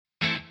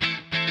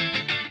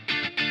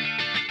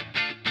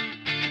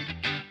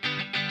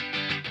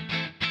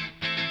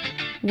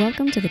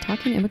Welcome to the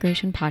Talking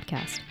Immigration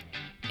podcast.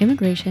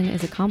 Immigration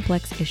is a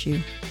complex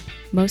issue.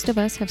 Most of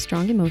us have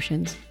strong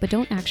emotions, but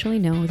don't actually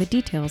know the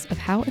details of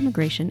how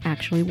immigration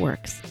actually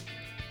works.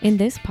 In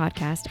this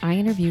podcast, I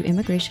interview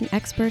immigration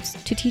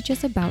experts to teach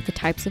us about the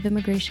types of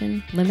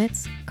immigration,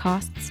 limits,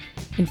 costs,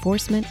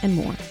 enforcement, and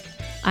more.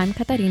 I'm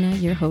Katarina,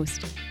 your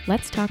host.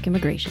 Let's talk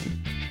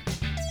immigration.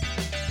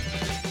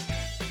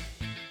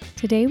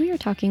 Today we are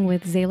talking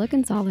with Zayla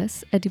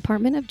Gonzalez, a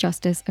Department of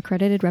Justice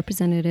accredited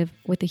representative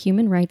with the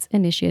Human Rights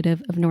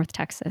Initiative of North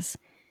Texas.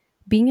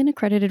 Being an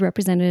accredited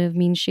representative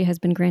means she has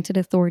been granted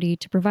authority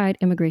to provide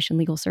immigration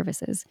legal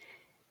services.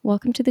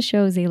 Welcome to the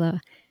show, Zayla.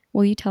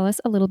 Will you tell us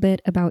a little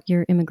bit about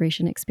your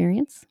immigration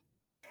experience?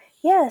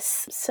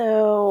 Yes.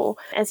 So,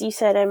 as you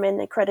said, I'm an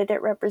accredited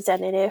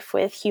representative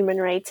with Human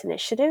Rights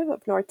Initiative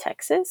of North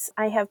Texas.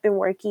 I have been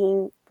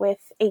working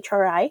with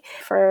HRI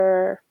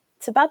for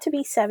it's about to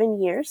be 7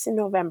 years in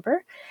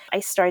November. I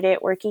started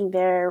working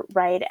there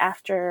right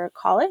after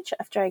college,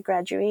 after I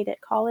graduated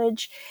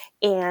college.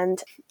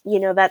 And,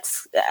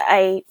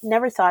 I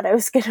never thought I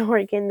was going to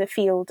work in the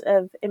field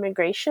of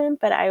immigration,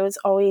 but I was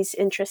always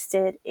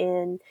interested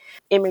in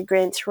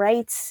immigrants'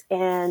 rights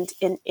and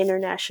in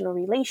international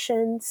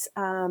relations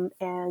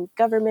and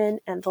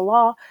government and the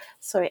law.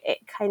 So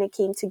it kind of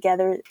came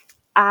together.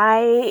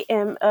 I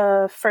am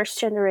a first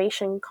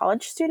generation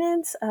college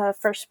student,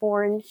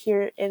 firstborn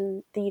here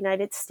in the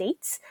United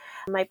States.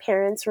 My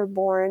parents were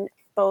born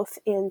both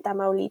in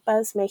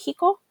Tamaulipas,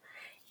 Mexico.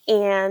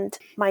 And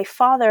my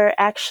father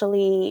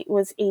actually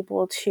was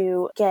able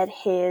to get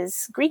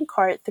his green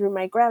card through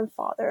my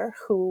grandfather,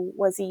 who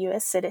was a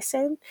U.S.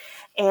 citizen.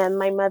 And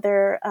my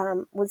mother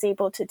was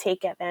able to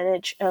take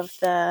advantage of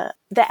the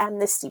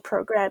amnesty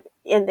program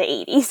in the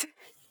 80s.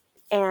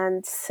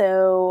 And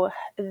so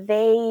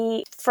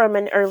they, from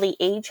an early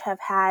age, have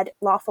had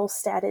lawful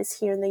status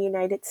here in the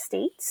United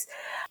States.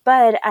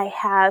 But I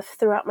have,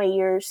 throughout my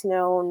years,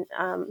 known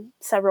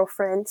several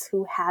friends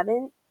who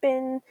haven't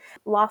been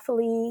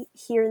lawfully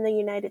here in the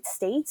United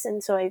States.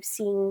 And so I've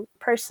seen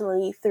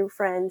personally through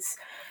friends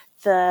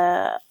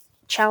the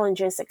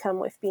challenges that come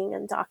with being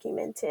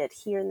undocumented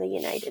here in the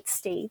United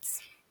States.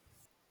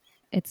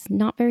 It's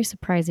not very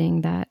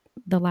surprising that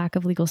the lack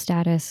of legal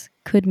status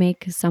could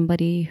make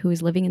somebody who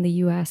is living in the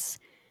U.S.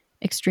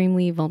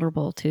 extremely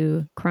vulnerable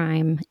to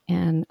crime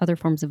and other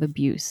forms of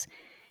abuse.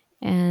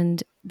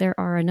 And there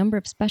are a number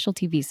of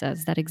specialty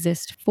visas that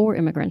exist for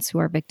immigrants who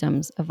are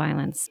victims of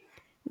violence.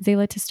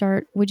 Zayla, to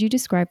start, would you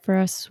describe for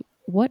us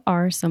what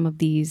are some of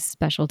these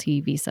specialty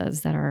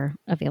visas that are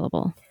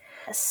available?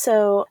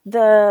 So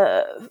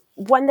the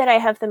one that I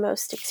have the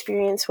most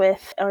experience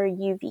with are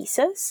U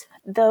visas.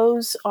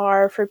 Those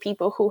are for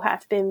people who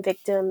have been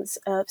victims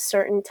of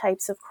certain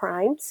types of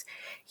crimes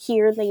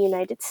here in the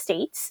United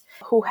States,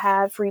 who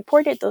have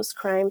reported those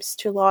crimes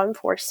to law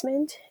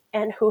enforcement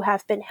and who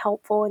have been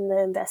helpful in the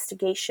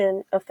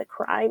investigation of the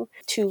crime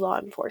to law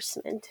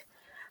enforcement.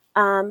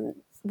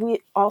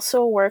 We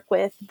also work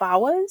with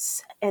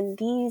VAWAs, and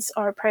these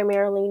are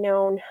primarily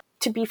known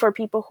to be for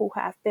people who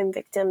have been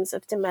victims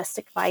of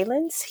domestic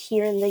violence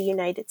here in the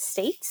United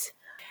States.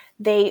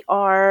 They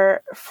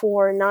are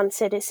for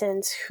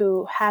non-citizens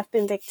who have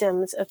been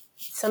victims of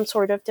some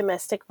sort of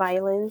domestic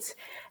violence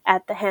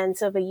at the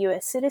hands of a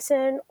U.S.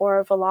 citizen or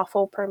of a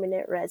lawful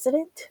permanent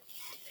resident.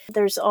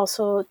 There's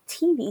also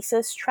T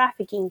visas,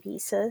 trafficking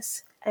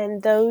visas,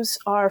 and those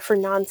are for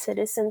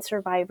non-citizen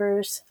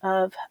survivors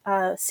of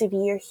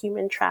severe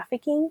human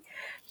trafficking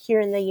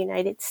here in the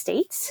United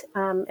States.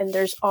 And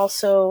there's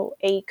also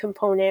a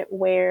component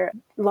where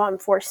law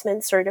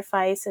enforcement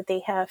certifies that they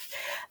have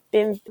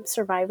been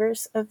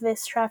survivors of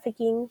this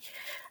trafficking.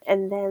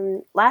 And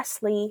then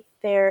lastly,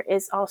 there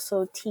is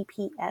also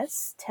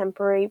TPS,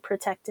 temporary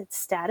protected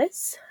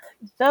status.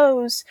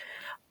 Those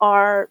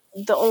are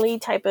the only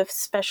type of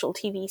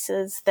specialty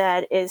visas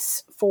that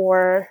is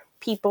for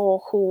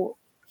people who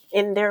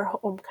in their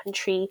home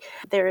country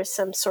there is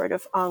some sort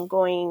of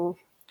ongoing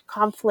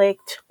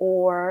conflict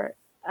or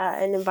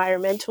an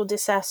environmental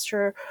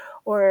disaster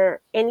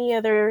or any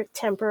other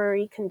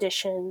temporary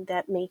condition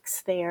that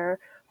makes their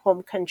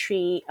home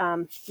country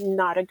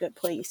not a good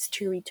place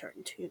to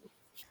return to.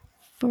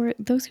 For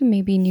those who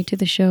may be new to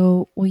the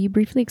show, will you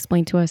briefly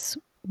explain to us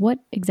what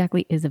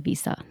exactly is a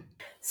visa?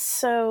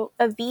 So,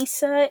 a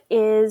visa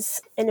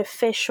is an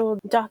official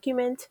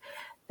document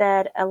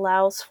that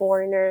allows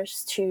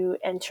foreigners to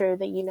enter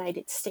the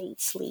United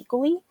States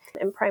legally.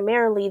 And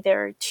primarily,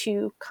 there are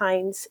two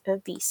kinds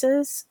of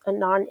visas: a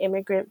non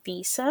immigrant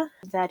visa,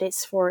 that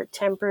is for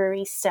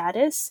temporary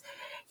status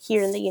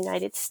here in the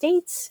United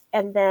States,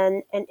 and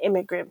then an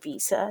immigrant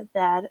visa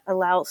that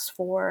allows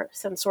for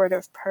some sort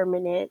of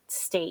permanent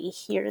stay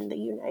here in the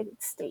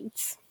United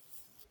States.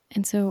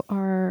 And so,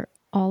 are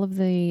all of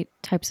the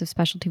types of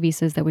specialty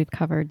visas that we've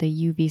covered, the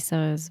U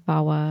visas,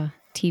 VAWA,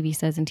 T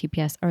visas, and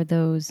TPS, are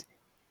those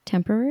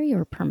temporary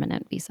or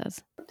permanent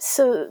visas?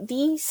 So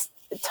these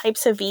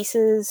types of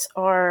visas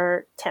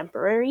are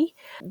temporary.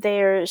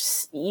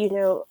 There's,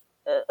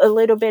 a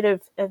little bit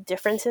of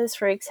differences.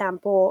 For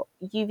example,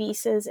 U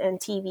visas and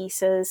T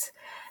visas,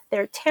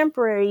 They're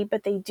temporary,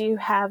 but they do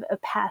have a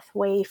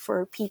pathway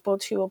for people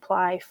to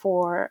apply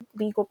for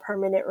legal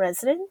permanent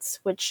residence,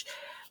 which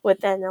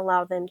would then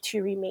allow them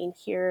to remain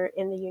here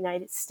in the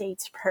United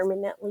States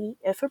permanently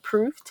if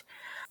approved.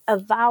 A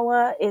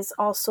VAWA is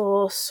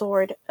also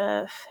sort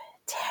of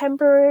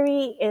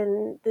temporary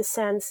in the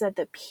sense that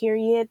the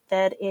period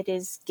that it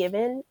is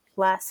given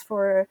lasts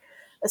for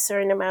a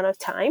certain amount of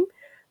time,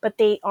 but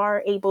they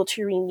are able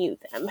to renew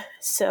them.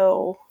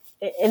 So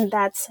in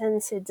that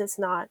sense, it does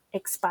not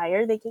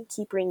expire. They can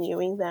keep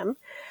renewing them,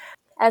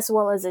 as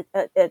well as a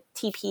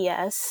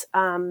TPS.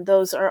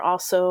 Those are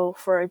also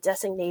for a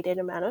designated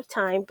amount of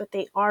time, but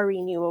they are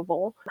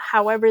renewable.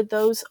 However,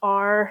 those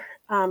are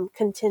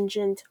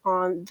contingent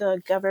on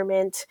the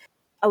government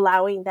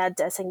allowing that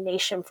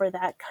designation for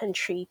that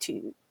country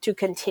to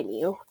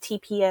continue.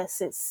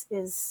 TPS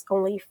is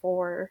only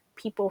for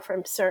people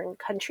from certain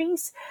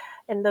countries,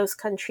 and those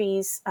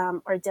countries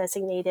are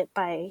designated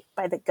by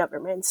the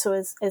government. So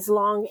as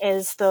long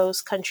as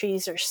those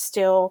countries are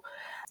still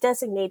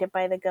designated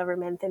by the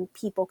government, then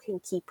people can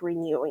keep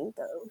renewing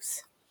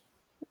those.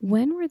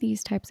 When were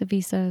these types of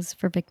visas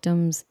for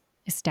victims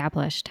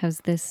established? Has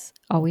this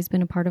always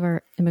been a part of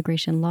our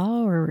immigration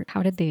law, or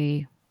how did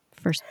they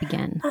first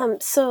begin?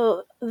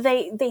 So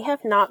they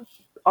have not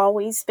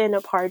always been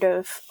a part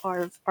of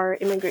our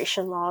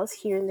immigration laws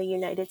here in the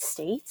United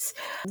States.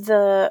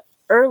 The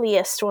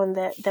earliest one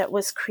that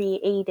was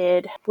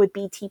created would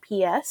be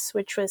TPS,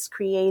 which was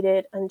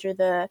created under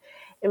the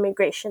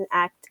Immigration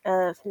Act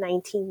of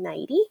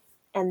 1990.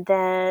 And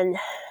then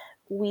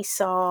we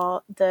saw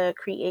the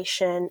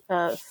creation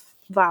of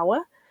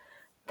VAWA.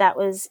 That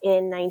was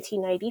in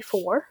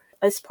 1994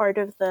 as part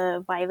of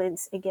the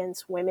Violence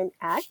Against Women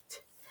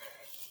Act.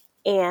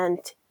 And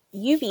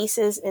U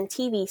visas and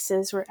T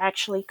visas were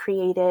actually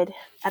created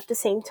at the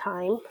same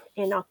time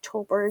in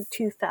October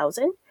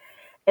 2000,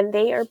 and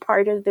they are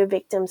part of the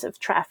Victims of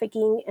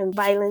Trafficking and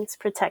Violence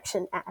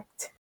Protection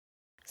Act.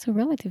 So,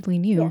 relatively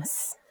new.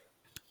 Yes.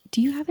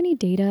 Do you have any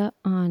data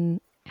on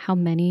how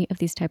many of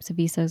these types of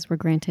visas were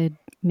granted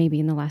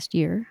maybe in the last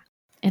year?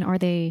 And are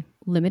they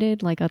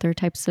limited like other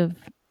types of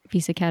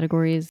visa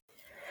categories?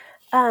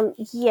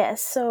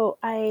 Yes, so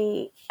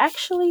I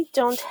actually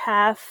don't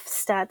have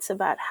stats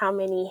about how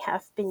many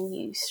have been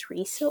used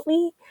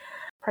recently.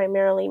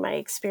 Primarily, my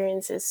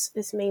experience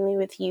is mainly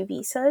with U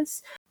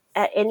visas.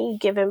 At any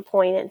given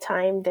point in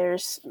time,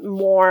 there's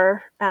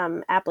more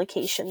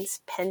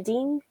applications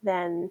pending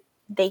than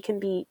they can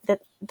be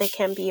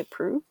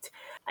approved.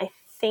 I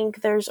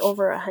think there's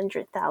over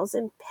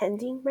 100,000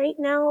 pending right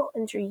now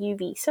under U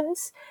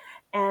visas.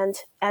 And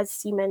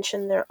as you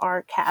mentioned, there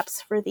are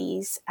caps for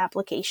these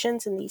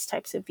applications and these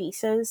types of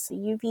visas. The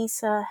U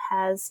visa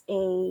has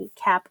a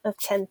cap of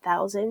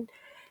 10,000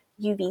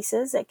 U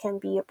visas that can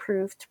be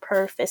approved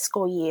per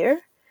fiscal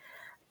year.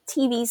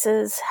 T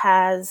visas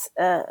has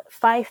a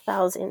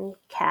 5,000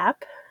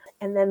 cap,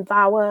 and then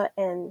VAWA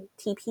and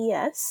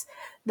TPS,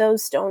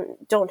 those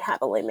don't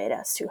have a limit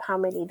as to how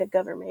many the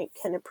government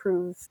can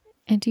approve.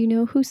 And do you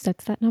know who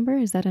sets that number?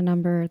 Is that a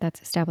number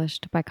that's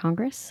established by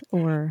Congress,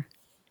 or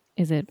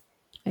is it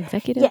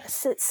executive?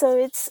 Yes, so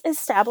it's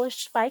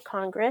established by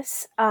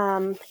Congress,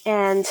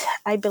 and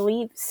I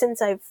believe since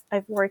I've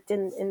worked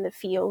in the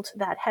field,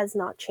 that has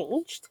not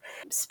changed.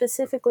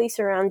 Specifically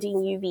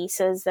surrounding U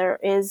visas, there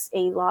is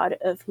a lot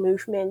of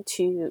movement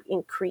to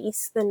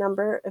increase the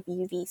number of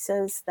U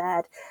visas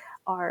that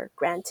are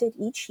granted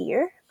each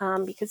year,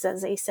 because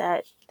as I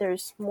said,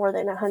 there's more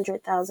than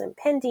 100,000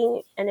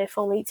 pending, and if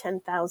only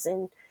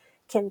 10,000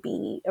 can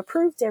be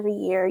approved every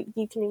year,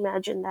 you can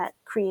imagine that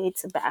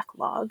creates a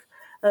backlog,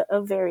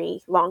 a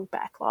very long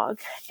backlog.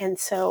 And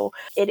so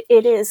it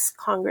is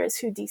Congress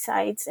who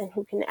decides and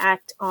who can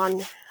act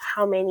on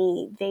how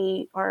many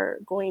they are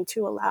going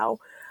to allow.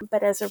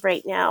 But as of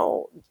right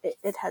now,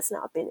 it has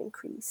not been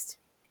increased.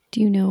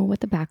 Do you know what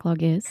the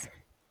backlog is?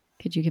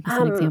 Could you give us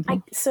an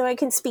example? So I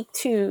can speak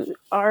to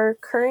our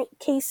current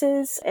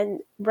cases. And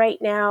right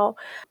now,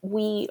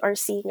 we are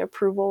seeing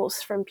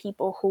approvals from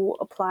people who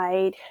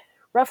applied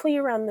roughly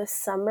around the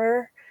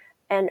summer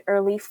and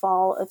early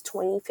fall of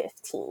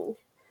 2015.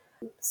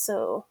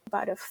 So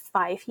about a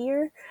 5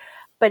 year,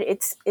 but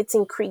it's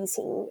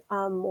increasing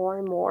more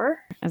and more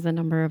as the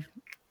number of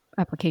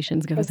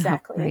applications goes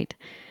exactly. up,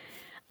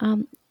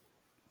 right?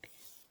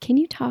 Can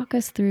you talk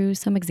us through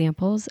some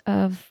examples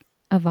of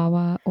a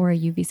VAWA or a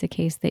U visa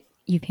case that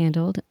you've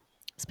handled?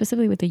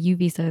 Specifically with the U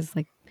visas,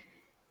 like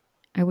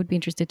I would be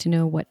interested to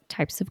know what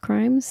types of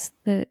crimes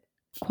that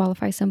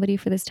qualify somebody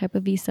for this type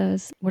of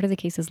visas. What are the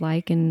cases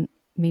like, and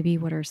maybe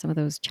what are some of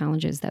those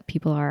challenges that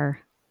people are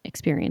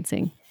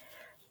experiencing?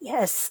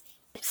 Yes.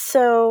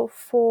 So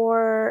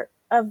for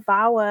a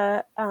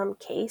VAWA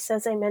case,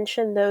 as I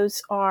mentioned,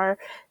 those are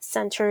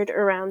centered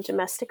around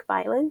domestic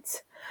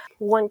violence.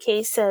 One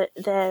case that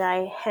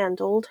I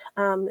handled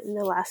in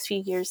the last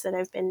few years that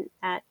I've been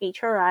at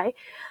HRI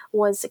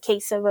was a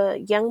case of a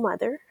young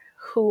mother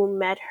who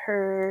met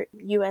her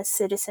U.S.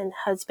 citizen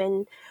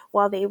husband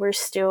while they were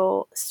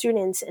still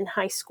students in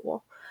high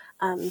school.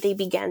 They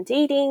began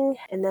dating,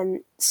 and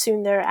then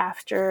soon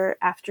thereafter,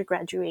 after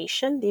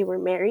graduation, they were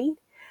married,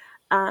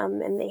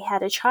 and they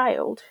had a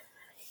child.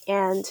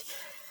 And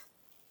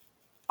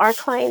our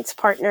client's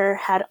partner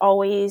had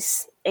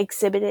always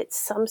exhibited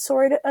some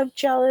sort of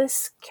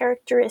jealous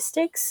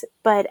characteristics,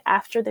 but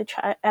after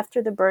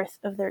the birth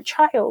of their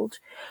child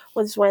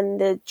was when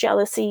the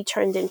jealousy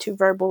turned into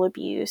verbal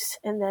abuse,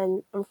 and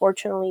then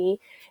unfortunately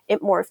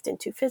it morphed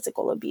into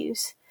physical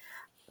abuse.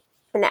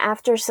 And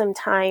after some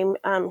time,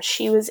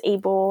 she was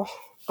able,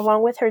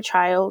 along with her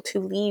child, to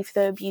leave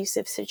the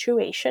abusive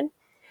situation.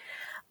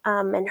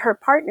 And her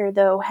partner,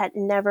 though, had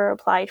never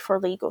applied for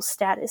legal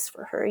status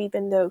for her,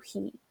 even though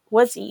he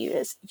was a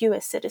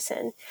U.S.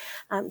 citizen.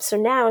 So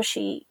now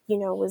she,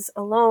 was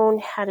alone,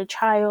 had a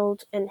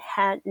child, and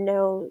had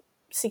no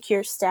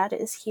secure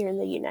status here in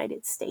the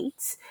United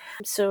States.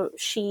 So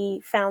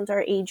she found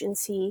our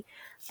agency.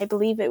 I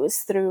believe it was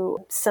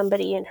through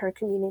somebody in her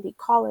community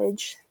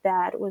college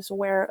that was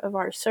aware of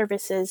our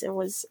services and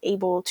was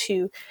able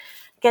to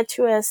get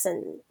to us,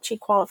 and she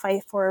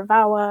qualified for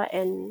VAWA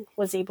and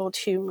was able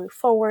to move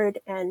forward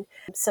and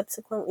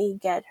subsequently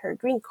get her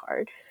green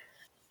card.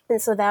 And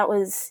so that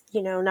was,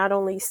 not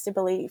only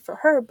stability for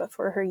her, but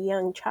for her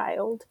young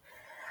child.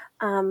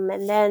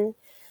 And then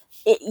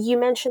you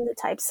mentioned the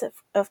types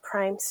of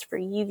crimes for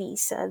U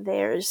visa.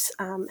 There's,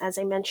 as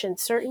I mentioned,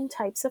 certain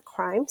types of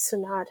crimes. So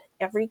not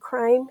every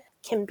crime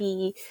can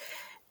lead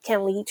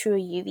to a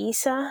U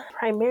visa.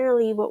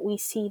 Primarily, what we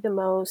see the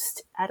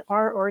most at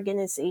our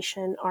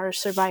organization are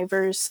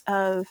survivors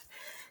of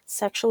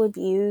sexual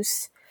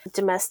abuse,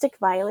 domestic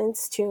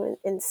violence, too,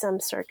 in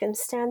some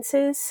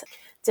circumstances.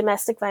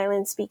 Domestic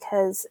violence,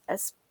 because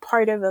as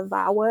part of a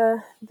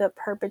VAWA, the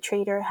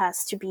perpetrator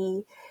has to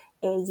be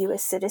a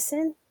U.S.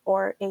 citizen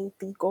or a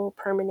legal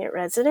permanent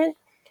resident.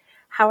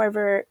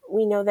 However,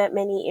 we know that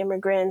many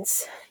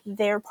immigrants,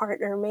 their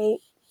partner may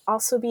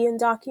also be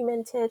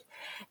undocumented.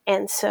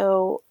 And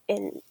so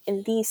in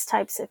these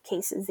types of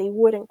cases, they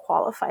wouldn't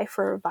qualify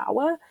for a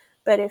VAWA.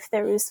 But if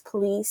there is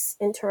police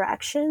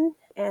interaction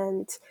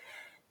and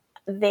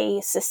they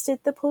assisted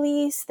the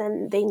police,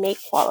 then they may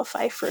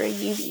qualify for a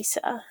U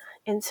visa.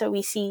 And so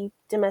we see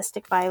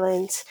domestic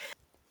violence.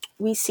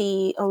 We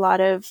see a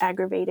lot of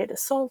aggravated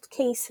assault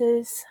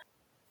cases,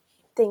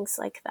 things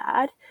like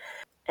that.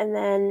 And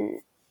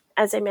then,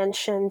 as I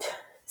mentioned,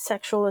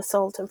 sexual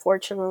assault,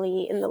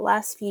 unfortunately, in the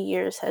last few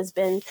years has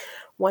been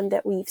one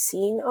that we've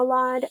seen a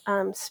lot,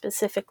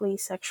 specifically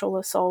sexual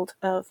assault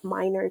of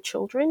minor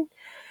children.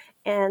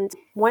 And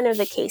one of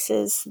the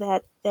cases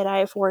that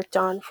I've worked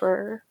on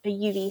for a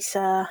U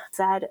visa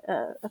that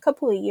a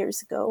couple of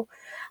years ago,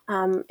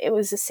 it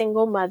was a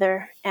single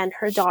mother and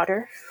her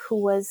daughter who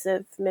was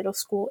of middle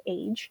school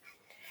age.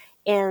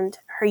 And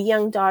her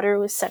young daughter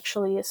was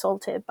sexually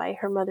assaulted by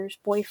her mother's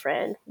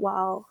boyfriend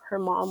while her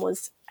mom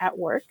was at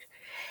work.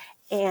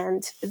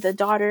 And the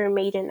daughter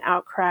made an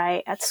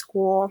outcry at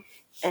school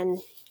and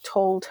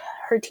told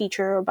her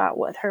teacher about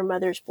what her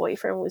mother's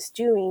boyfriend was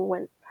doing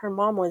when her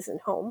mom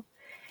wasn't home.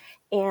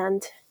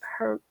 And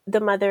the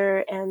mother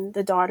and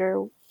the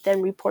daughter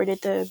then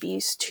reported the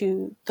abuse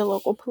to the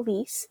local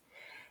police.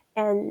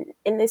 And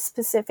in this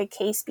specific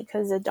case,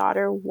 because the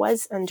daughter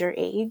was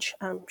underage,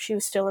 she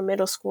was still in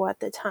middle school at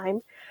the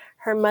time,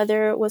 her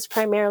mother was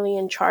primarily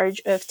in charge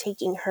of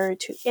taking her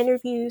to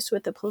interviews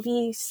with the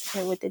police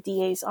and with the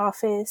DA's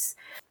office.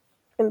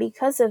 And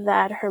because of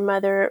that, her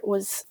mother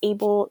was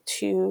able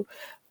to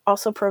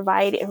also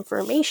provide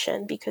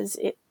information because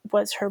it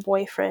was her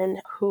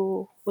boyfriend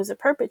who was a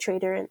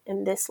perpetrator,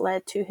 and this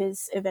led to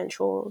his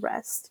eventual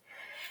arrest.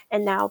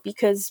 And now,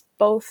 because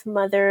both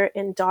mother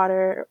and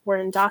daughter were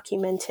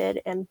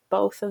undocumented and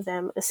both of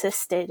them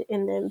assisted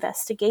in the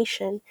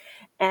investigation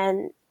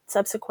and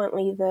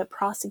subsequently the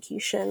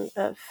prosecution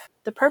of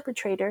the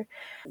perpetrator,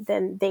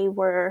 then they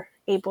were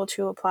able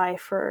to apply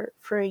for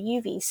a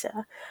U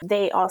visa.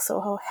 They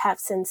also have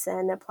since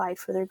then applied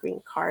for their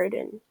green card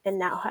and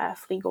now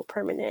have legal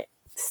permanent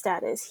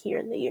status here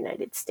in the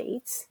United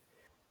States.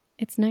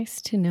 It's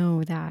nice to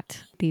know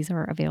that these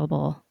are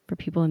available for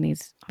people in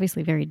these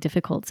obviously very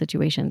difficult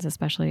situations,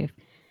 especially if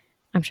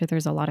I'm sure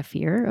there's a lot of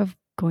fear of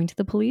going to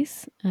the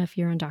police if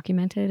you're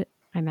undocumented.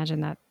 I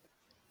imagine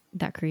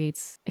that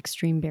creates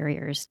extreme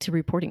barriers to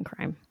reporting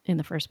crime in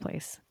the first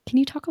place. Can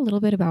you talk a little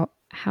bit about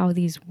how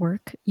these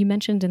work? You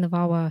mentioned in the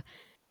VAWA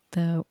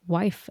the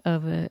wife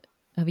of a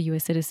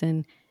U.S.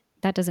 citizen.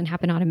 That doesn't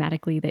happen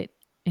automatically. That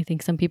I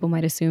think some people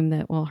might assume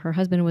that, well, her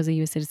husband was a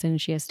U.S. citizen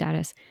and she has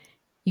status.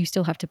 You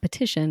still have to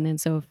petition, and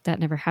so if that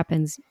never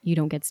happens, you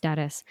don't get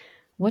status.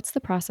 What's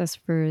the process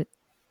for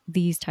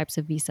these types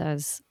of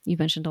visas? You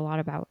mentioned a lot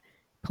about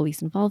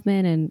police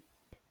involvement and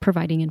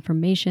providing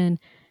information.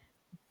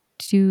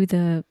 Do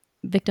the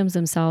victims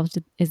themselves,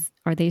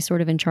 are they sort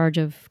of in charge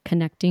of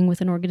connecting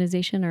with an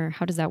organization, or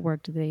how does that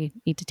work? Do they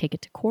need to take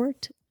it to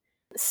court?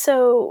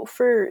 So,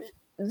 for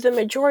the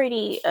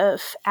majority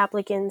of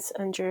applicants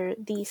under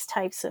these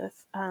types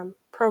of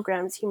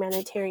programs,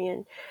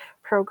 humanitarian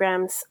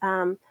programs,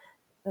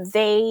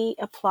 they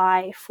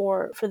apply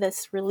for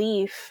this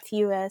relief,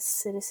 U.S.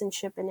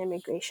 Citizenship and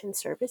Immigration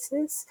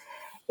Services.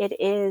 It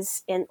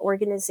is an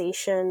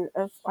organization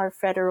of our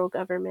federal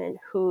government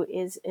who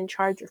is in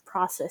charge of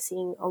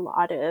processing a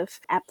lot of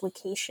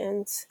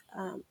applications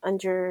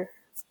under,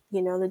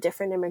 the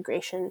different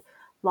immigration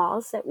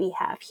laws that we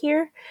have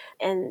here.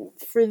 And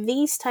for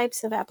these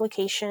types of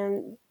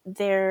application,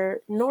 there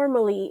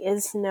normally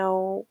is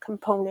no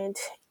component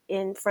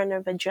in front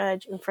of a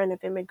judge, in front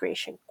of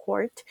immigration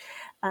court.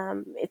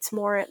 It's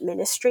more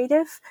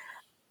administrative,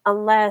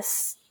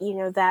 unless,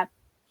 that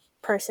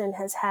person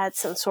has had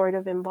some sort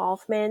of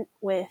involvement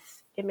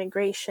with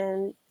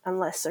immigration,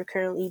 unless they're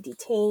currently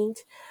detained,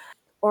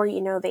 or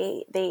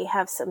they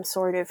have some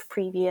sort of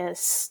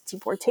previous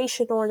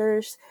deportation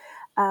orders.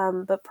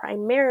 But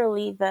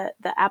primarily,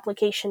 the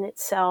application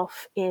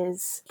itself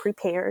is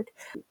prepared.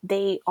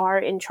 They are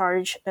in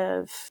charge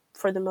of,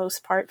 for the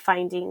most part,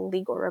 finding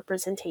legal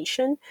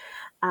representation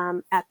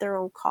at their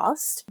own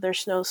cost.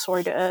 There's no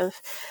sort of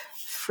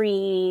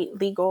free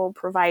legal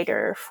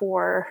provider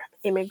for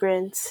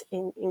immigrants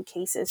in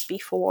cases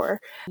before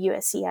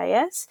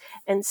USCIS.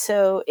 And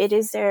so it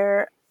is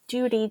their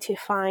duty to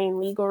find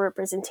legal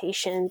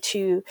representation,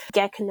 to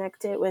get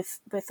connected with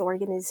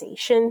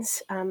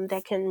organizations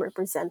that can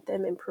represent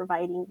them in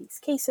providing these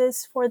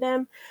cases for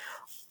them,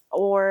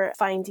 or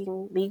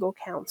finding legal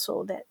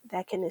counsel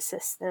that can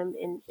assist them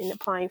in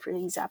applying for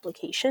these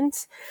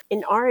applications.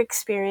 In our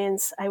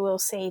experience, I will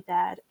say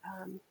that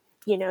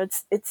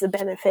it's the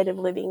benefit of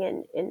living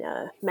in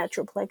a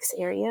metroplex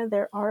area.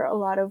 There are a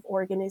lot of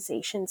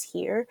organizations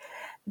here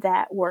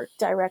that work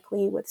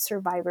directly with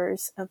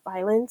survivors of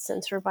violence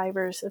and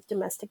survivors of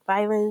domestic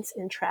violence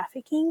and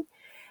trafficking.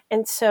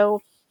 And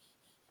so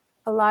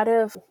a lot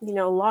of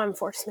law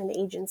enforcement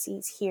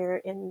agencies here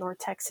in North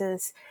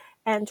Texas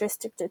and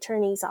district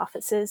attorneys'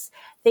 offices,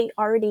 they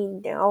already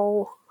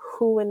know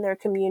who in their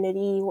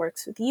community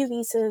works with U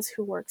visas,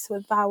 who works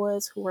with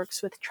VAWAs, who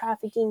works with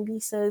trafficking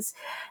visas.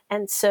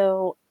 And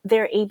so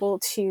they're able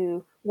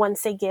to,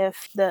 once they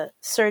give the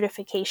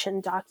certification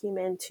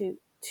document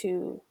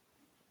to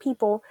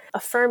people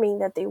affirming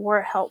that they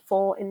were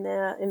helpful in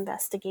the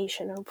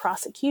investigation or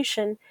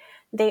prosecution,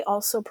 they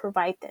also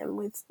provide them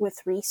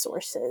with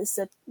resources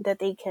that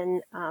they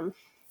can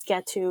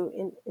get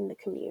to in the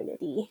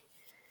community.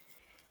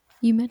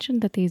 You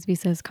mentioned that these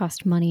visas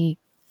cost money.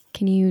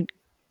 Can you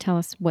tell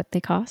us what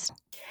they cost?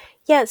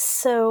 Yes,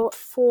 so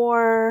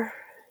for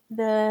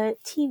the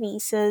T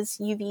visas,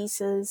 U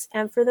visas,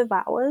 and for the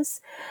VAWAs,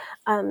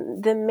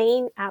 the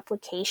main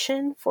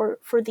application for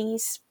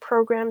these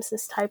programs,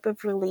 this type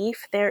of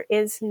relief, there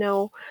is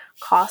no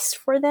cost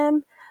for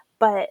them,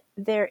 but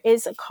there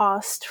is a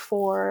cost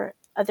for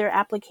other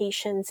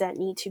applications that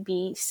need to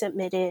be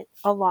submitted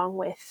along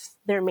with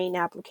their main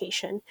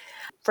application.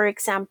 For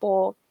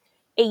example,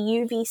 a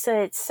U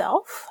visa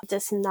itself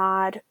does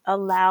not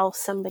allow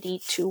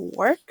somebody to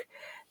work.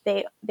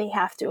 They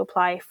have to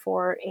apply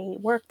for a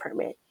work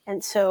permit.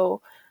 And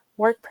so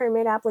work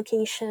permit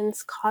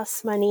applications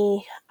cost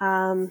money.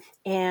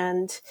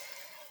 And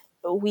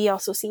we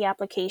also see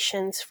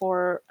applications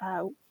for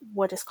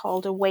what is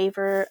called a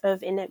waiver of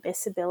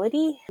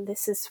inadmissibility.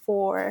 This is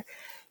for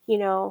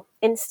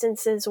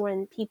instances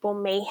when people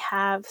may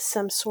have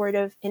some sort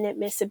of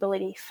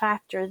inadmissibility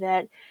factor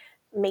that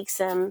makes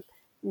them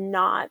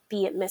not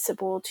be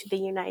admissible to the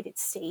United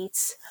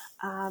States.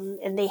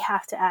 And they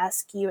have to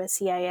ask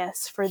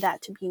USCIS for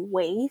that to be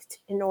waived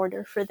in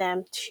order for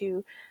them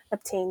to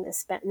obtain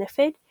this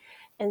benefit.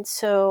 And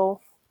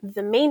so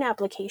the main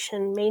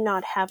application may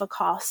not have a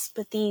cost,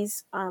 but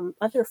these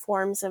other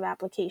forms of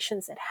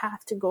applications that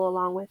have to go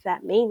along with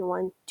that main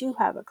one do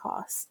have a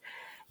cost.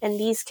 And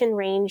these can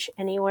range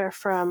anywhere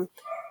from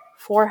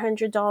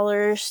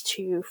 $400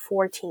 to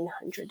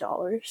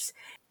 $1,400.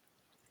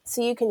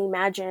 So you can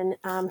imagine,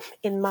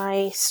 in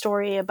my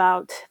story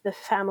about the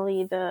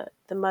family, the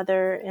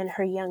mother and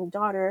her young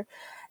daughter,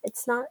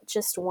 it's not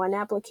just one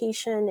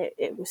application,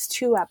 it was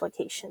two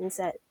applications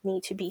that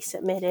need to be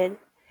submitted.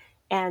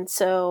 And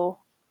so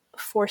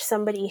for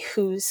somebody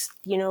who's,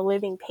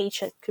 living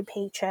paycheck to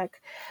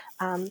paycheck,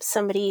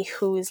 somebody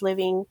who is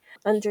living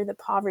under the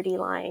poverty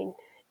line,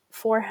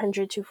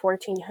 $400 to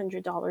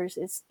 $1,400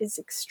 is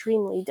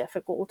extremely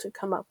difficult to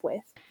come up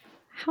with.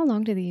 How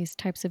long do these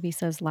types of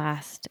visas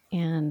last?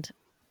 And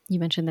you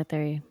mentioned that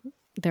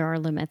there are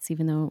limits,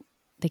 even though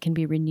they can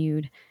be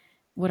renewed.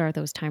 What are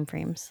those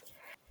timeframes?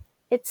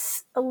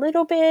 It's a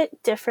little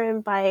bit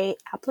different by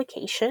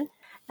application.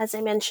 As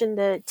I mentioned,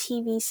 the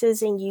T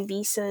visas and U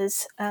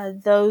visas,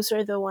 those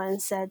are the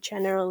ones that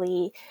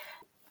generally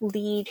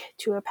lead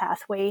to a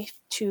pathway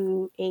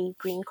to a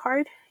green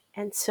card.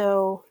 And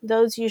so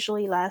those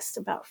usually last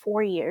about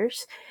 4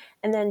 years.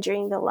 And then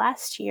during the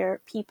last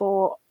year,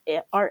 people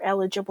are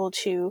eligible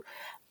to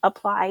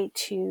apply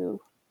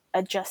to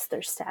adjust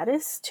their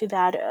status to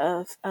that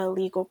of a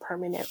legal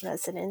permanent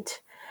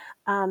resident.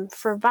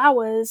 For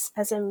VAWAs,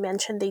 as I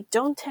mentioned, they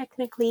don't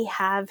technically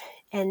have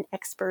an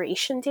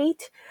expiration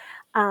date.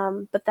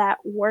 But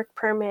that work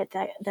permit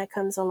that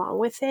comes along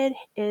with it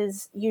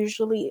is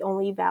usually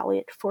only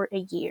valid for a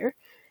year.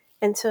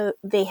 And so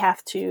they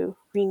have to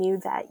renew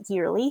that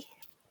yearly.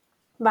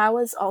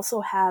 VAWAs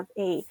also have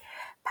a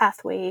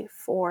pathway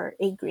for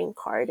a green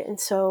card. And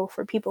so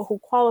for people who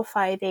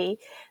qualify, they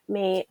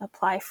may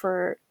apply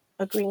for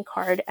a green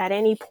card at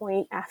any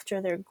point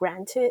after they're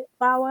granted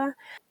VAWA.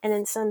 And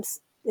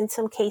in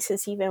some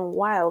cases, even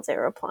while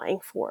they're applying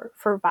for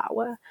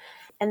VAWA.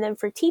 And then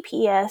for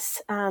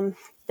TPS,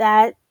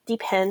 that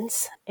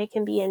depends. It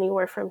can be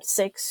anywhere from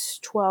 6,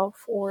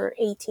 12, or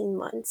 18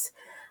 months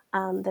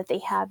that they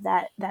have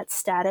that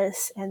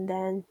status, and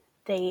then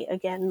they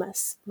again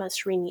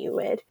must renew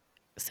it.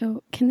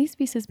 So, can these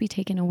visas be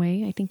taken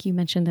away? I think you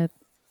mentioned that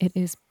it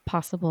is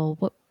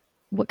possible.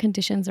 What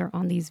conditions are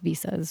on these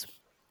visas?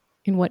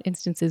 In what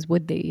instances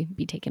would they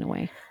be taken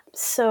away?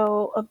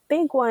 So a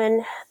big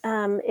one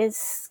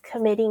is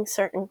committing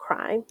certain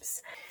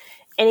crimes.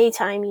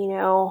 Anytime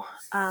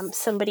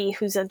somebody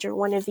who's under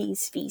one of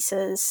these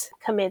visas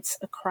commits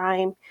a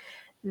crime,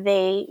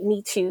 they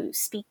need to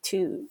speak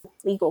to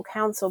legal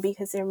counsel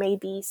because there may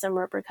be some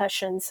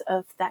repercussions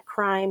of that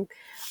crime.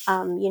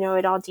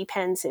 It all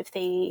depends if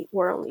they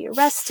were only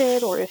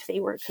arrested or if they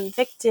were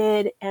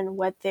convicted and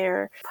what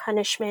their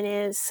punishment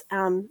is.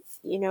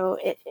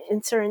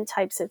 In certain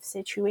types of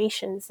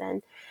situations,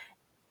 then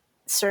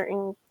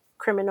certain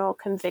criminal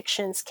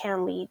convictions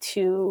can lead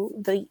to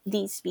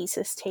these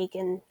visas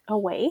taken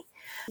away.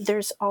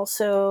 There's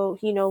also,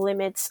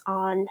 limits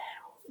on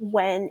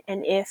when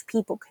and if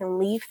people can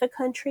leave the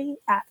country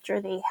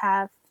after they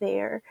have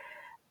their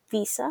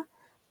visa.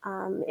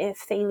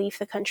 If they leave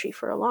the country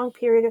for a long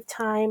period of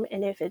time,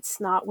 and if it's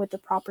not with the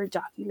proper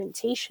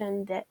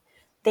documentation, that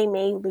they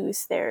may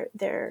lose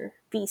their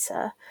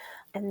visa.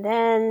 And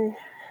then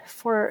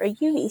for a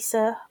U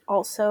visa,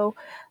 also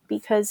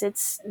because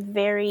it's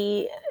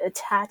very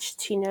attached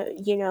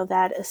to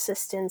that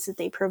assistance that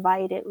they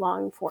provide at law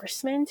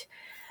enforcement.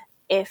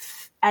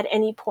 If at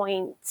any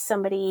point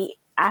somebody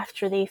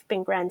after they've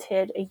been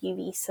granted a U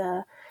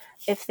visa,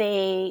 if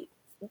they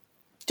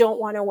don't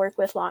want to work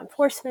with law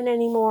enforcement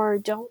anymore,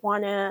 don't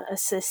want to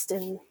assist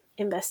in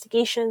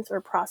investigations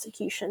or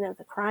prosecution of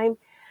the crime,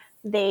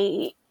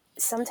 they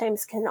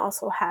sometimes can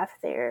also have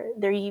their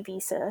U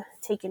visa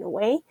taken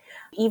away.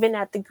 Even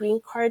at the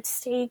green card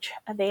stage,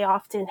 they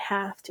often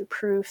have to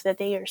prove that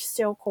they are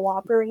still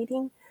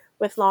cooperating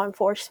with law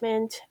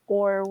enforcement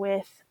or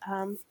with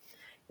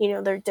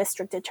their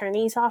district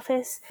attorney's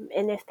office.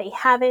 And if they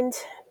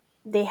haven't,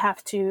 they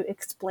have to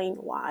explain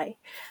why.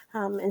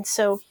 And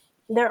so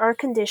there are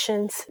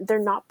conditions, they're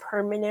not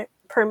permanent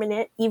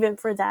even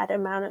for that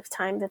amount of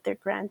time that they're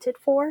granted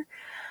for.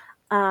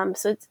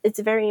 So it's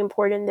very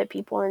important that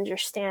people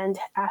understand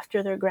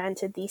after they're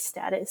granted these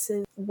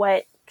statuses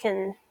what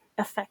can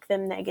affect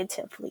them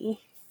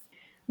negatively.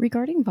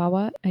 Regarding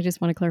VAWA, I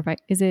just want to clarify,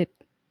 is it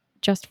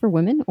just for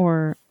women,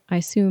 or I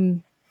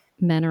assume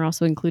men are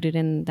also included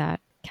in that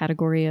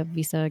category of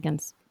visa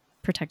against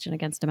protection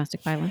against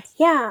domestic violence?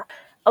 Yeah,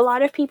 a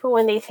lot of people,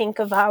 when they think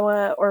of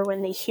VAWA or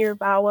when they hear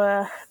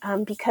VAWA,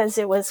 because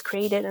it was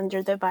created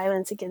under the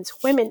Violence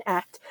Against Women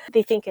Act,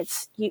 they think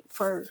it's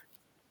for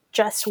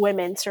just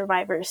women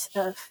survivors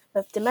of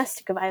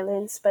domestic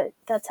violence, but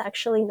that's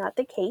actually not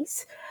the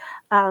case.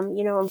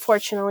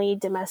 Unfortunately,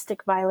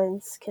 domestic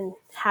violence can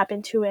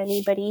happen to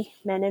anybody,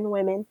 men and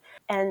women.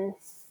 And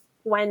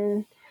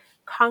when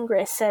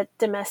Congress said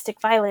domestic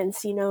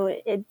violence,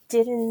 it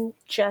didn't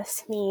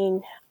just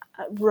mean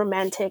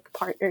romantic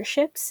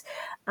partnerships.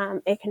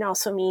 It can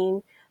also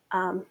mean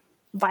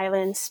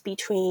violence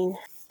between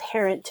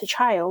parent to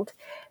child,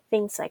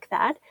 things like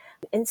that.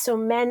 And so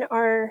men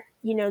are,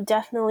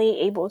 definitely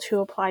able to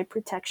apply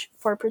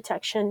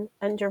protection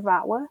under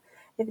VAWA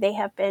if they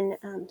have been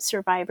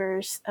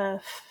survivors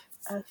of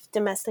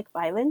domestic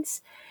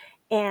violence.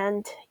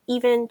 And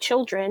even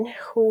children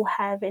who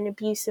have an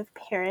abusive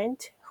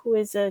parent who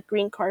is a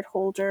green card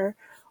holder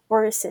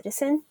or a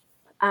citizen.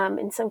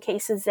 In some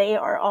cases, they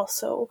are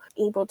also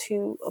able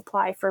to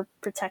apply for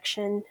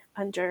protection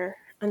under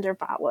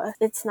VAWA.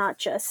 It's not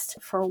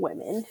just for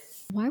women.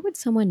 Why would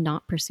someone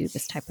not pursue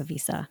this type of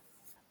visa?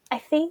 I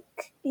think,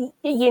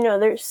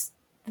 there's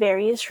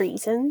various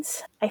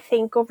reasons. I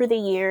think over the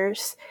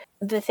years,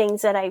 the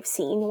things that I've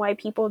seen why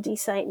people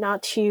decide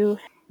not to,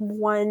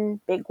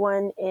 one big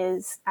one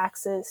is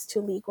access to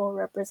legal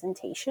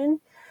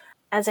representation.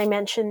 As I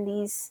mentioned,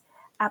 these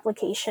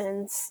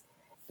applications,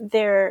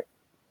 they're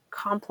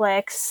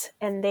complex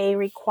and they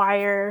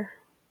require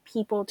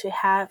people to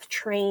have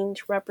trained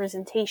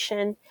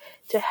representation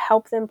to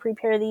help them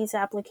prepare these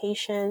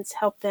applications,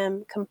 help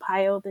them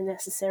compile the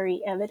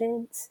necessary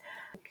evidence,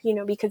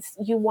 because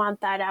you want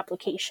that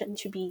application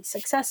to be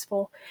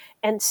successful.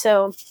 And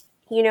so,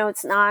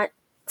 it's not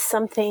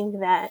something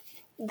that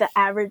the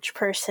average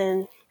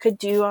person could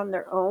do on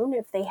their own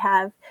if they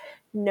have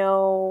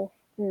no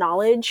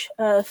knowledge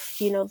of,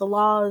 the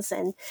laws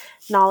and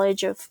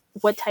knowledge of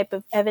what type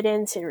of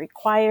evidence it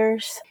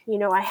requires.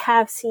 I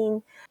have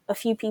seen a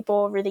few people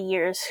over the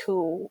years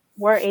who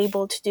were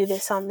able to do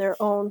this on their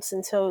own,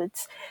 and so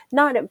it's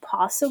not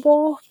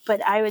impossible,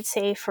 but I would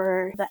say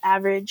for the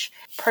average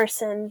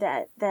person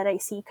that I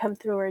see come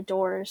through our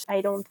doors,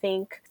 I don't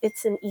think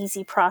it's an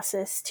easy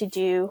process to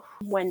do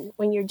when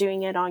you're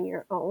doing it on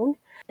your own.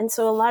 And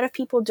so a lot of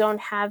people don't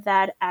have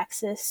that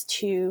access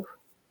to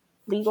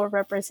legal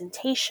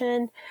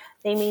representation.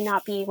 They may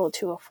not be able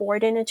to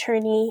afford an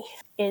attorney.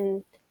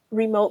 In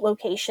remote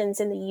locations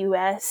in the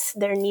US,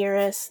 their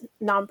nearest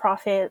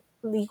nonprofit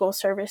legal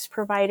service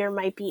provider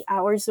might be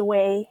hours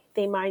away.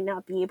 They might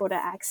not be able to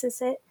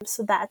access it.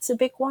 So that's a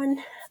big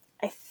one.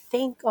 I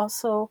think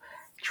also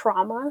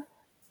trauma.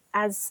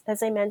 As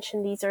I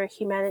mentioned, these are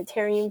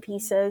humanitarian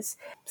visas.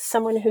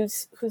 Someone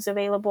who's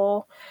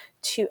available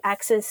to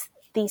access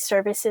these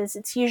services,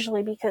 it's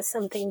usually because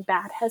something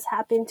bad has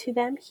happened to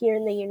them here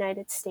in the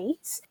United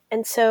States.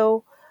 And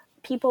so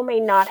people may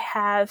not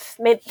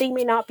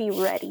be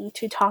ready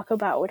to talk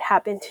about what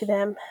happened to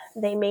them.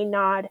 They may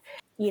not,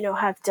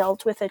 have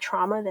dealt with a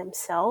trauma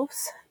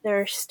themselves.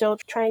 They're still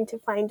trying to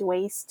find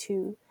ways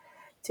to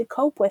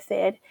cope with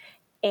it.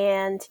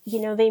 And,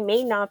 they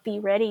may not be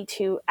ready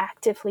to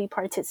actively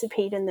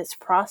participate in this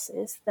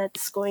process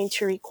that's going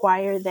to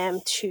require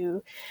them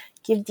to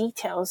give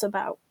details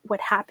about what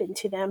happened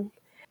to them.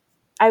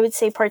 I would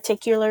say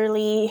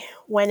particularly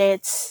when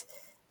it's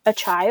a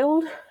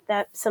child,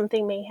 that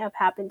something may have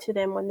happened to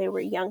them when they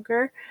were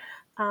younger.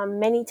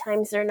 Many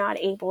times they're not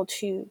able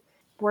to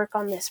work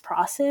on this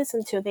process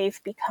until they've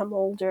become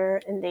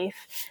older and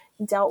they've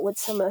dealt with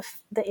some of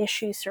the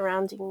issues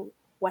surrounding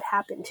what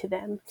happened to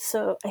them.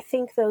 So I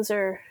think those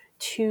are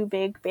two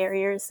big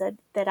barriers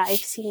that I've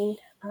seen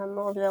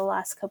over the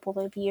last couple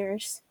of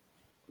years.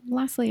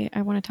 Lastly,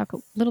 I want to talk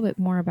a little bit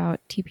more about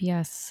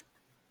TPS.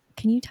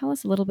 Can you tell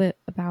us a little bit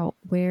about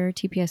where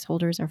TPS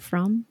holders are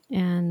from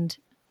and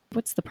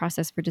what's the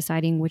process for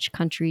deciding which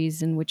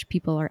countries and which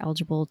people are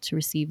eligible to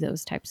receive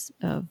those types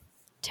of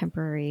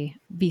temporary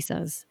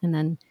visas? And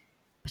then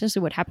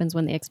potentially what happens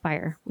when they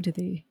expire? Do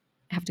they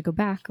have to go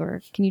back?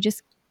 Or can you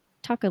just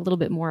talk a little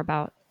bit more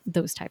about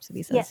those types of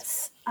visas?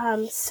 Yes.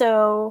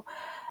 So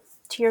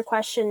to your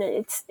question,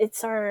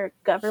 it's our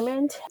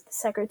government, the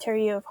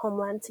Secretary of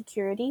Homeland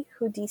Security,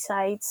 who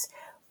decides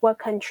what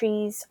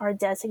countries are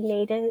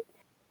designated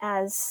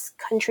as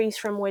countries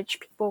from which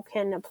people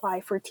can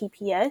apply for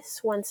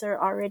TPS once they're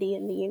already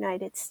in the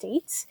United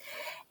States.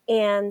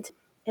 And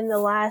in the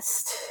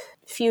last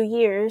few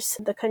years,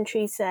 the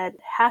countries that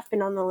have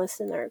been on the list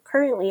and are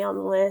currently on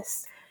the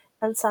list: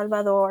 El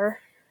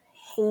Salvador,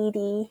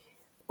 Haiti,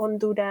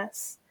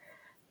 Honduras,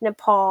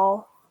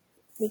 Nepal,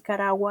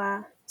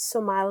 Nicaragua,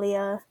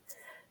 Somalia,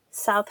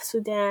 South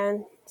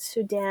Sudan,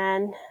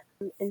 Sudan,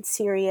 and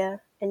Syria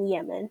and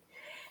Yemen.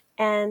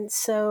 And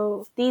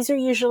so these are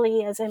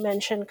usually, as I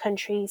mentioned,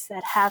 countries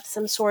that have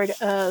some sort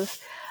of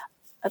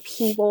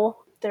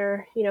upheaval.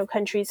 They're,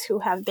 countries who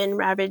have been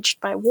ravaged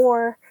by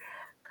war,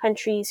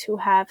 countries who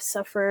have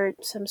suffered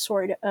some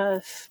sort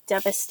of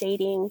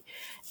devastating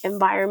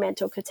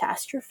environmental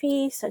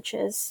catastrophe, such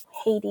as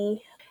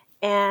Haiti.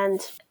 And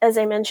as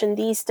I mentioned,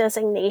 these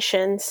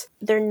designations,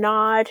 they're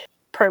not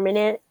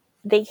permanent.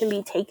 They can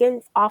be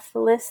taken off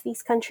the list,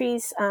 these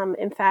countries.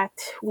 In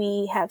fact,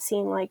 we have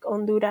seen like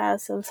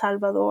Honduras, El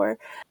Salvador,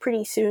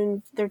 pretty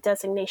soon their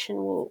designation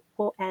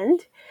will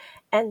end.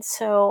 And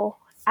so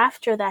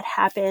after that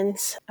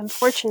happens,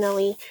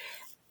 unfortunately,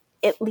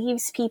 it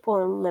leaves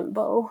people in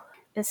limbo,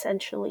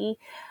 essentially.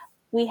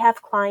 We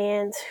have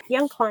clients,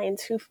 young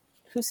clients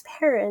whose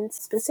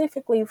parents,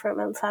 specifically from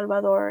El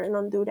Salvador and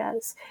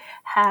Honduras,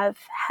 have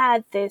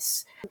had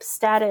this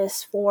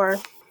status for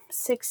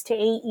 6 to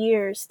 8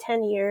 years,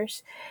 10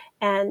 years,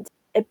 and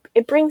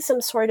it brings some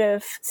sort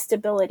of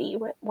stability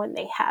when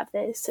they have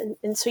this.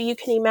 And so you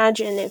can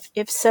imagine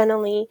if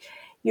suddenly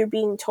you're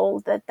being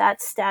told that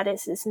that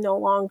status is no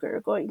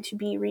longer going to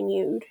be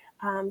renewed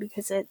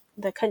because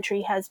the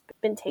country has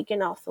been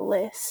taken off the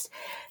list.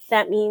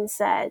 That means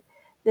that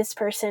this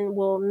person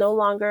will no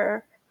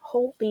longer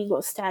hold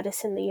legal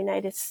status in the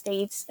United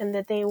States and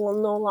that they will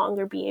no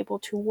longer be able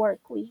to work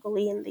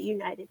legally in the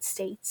United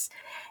States.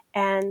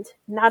 And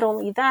not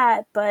only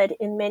that, but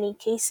in many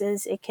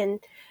cases, it can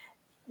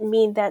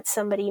mean that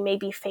somebody may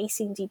be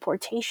facing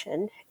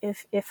deportation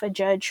if a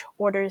judge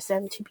orders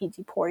them to be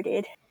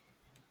deported.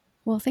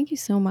 Well, thank you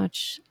so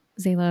much,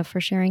 Zayla,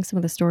 for sharing some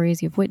of the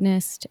stories you've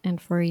witnessed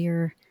and for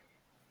your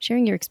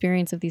sharing your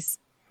experience of these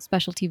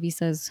specialty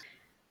visas.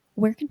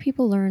 Where can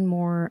people learn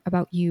more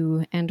about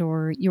you and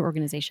or your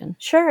organization?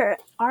 Sure.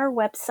 Our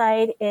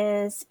website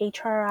is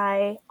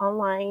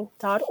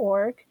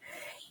hrionline.org,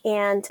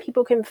 and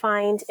people can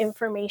find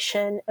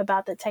information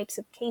about the types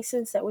of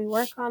cases that we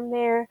work on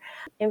there,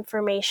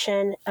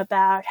 information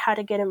about how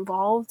to get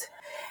involved,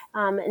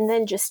 and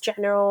then just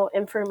general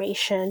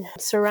information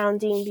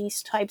surrounding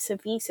these types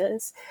of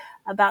visas,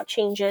 about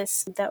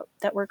changes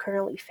that we're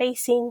currently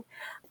facing.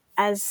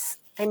 As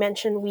I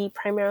mentioned we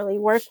primarily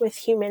work with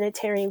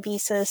humanitarian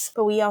visas,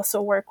 but we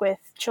also work with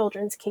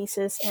children's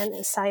cases and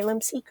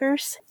asylum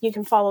seekers. You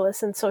can follow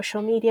us on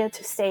social media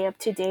to stay up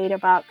to date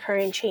about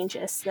current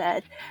changes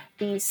that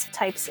these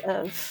types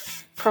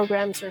of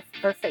programs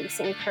are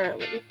facing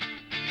currently.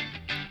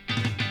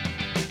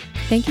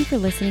 Thank you for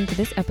listening to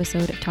this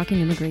episode of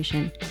Talking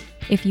Immigration.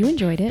 If you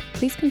enjoyed it,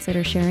 please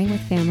consider sharing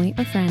with family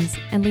or friends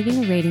and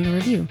leaving a rating or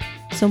review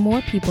so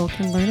more people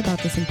can learn about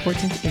this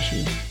important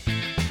issue.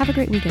 Have a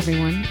great week,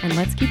 everyone, and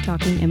let's keep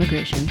talking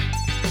immigration.